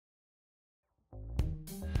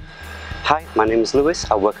Hi, my name is Lewis.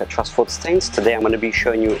 I work at Trustford Stains. Today I'm going to be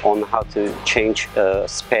showing you on how to change a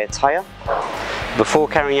spare tyre. Before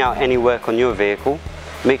carrying out any work on your vehicle,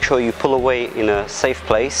 make sure you pull away in a safe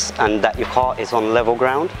place and that your car is on level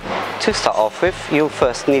ground. To start off with, you'll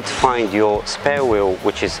first need to find your spare wheel,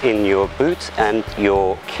 which is in your boot, and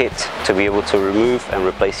your kit to be able to remove and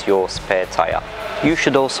replace your spare tyre. You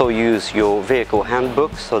should also use your vehicle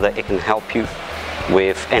handbook so that it can help you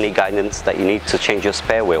with any guidance that you need to change your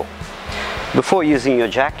spare wheel. Before using your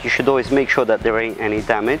jack, you should always make sure that there ain't any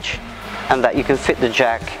damage and that you can fit the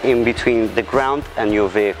jack in between the ground and your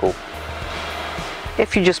vehicle.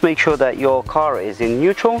 If you just make sure that your car is in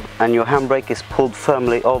neutral and your handbrake is pulled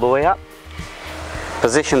firmly all the way up,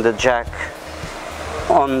 position the jack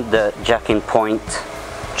on the jacking point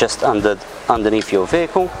just underneath your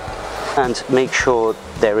vehicle and make sure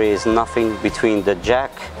there is nothing between the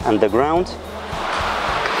jack and the ground.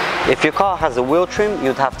 If your car has a wheel trim,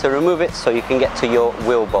 you'd have to remove it so you can get to your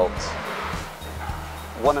wheel bolts.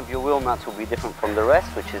 One of your wheel nuts will be different from the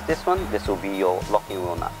rest, which is this one. This will be your locking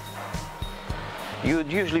wheel nut. You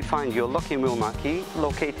would usually find your locking wheel nut key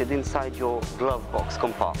located inside your glove box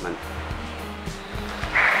compartment.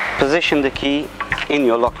 Position the key in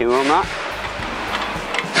your locking wheel nut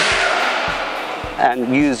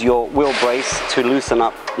and use your wheel brace to loosen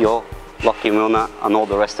up your locking wheel nut and all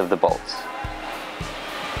the rest of the bolts.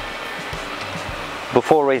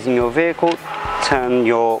 Before raising your vehicle, turn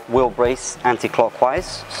your wheel brace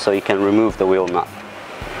anti-clockwise so you can remove the wheel nut.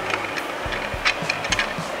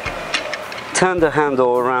 Turn the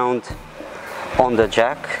handle around on the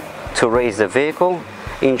jack to raise the vehicle,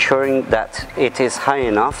 ensuring that it is high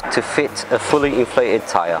enough to fit a fully inflated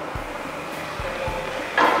tyre.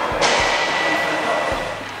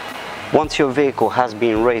 Once your vehicle has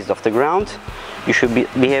been raised off the ground, you should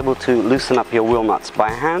be able to loosen up your wheel nuts by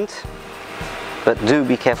hand. But do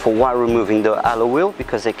be careful while removing the alloy wheel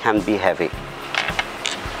because it can be heavy.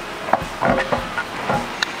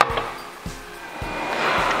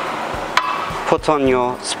 Put on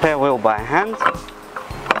your spare wheel by hand.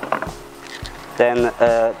 Then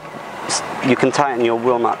you can tighten your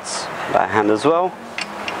wheel nuts by hand as well.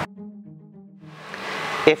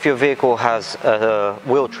 If your vehicle has a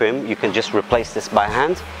wheel trim, you can just replace this by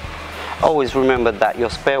hand. Always remember that your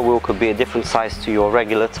spare wheel could be a different size to your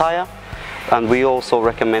regular tyre. And we also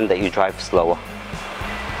recommend that you drive slower.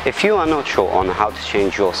 If you are not sure on how to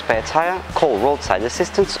change your spare tyre, call roadside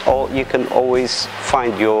assistance, or you can always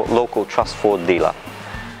find your local Trustford dealer.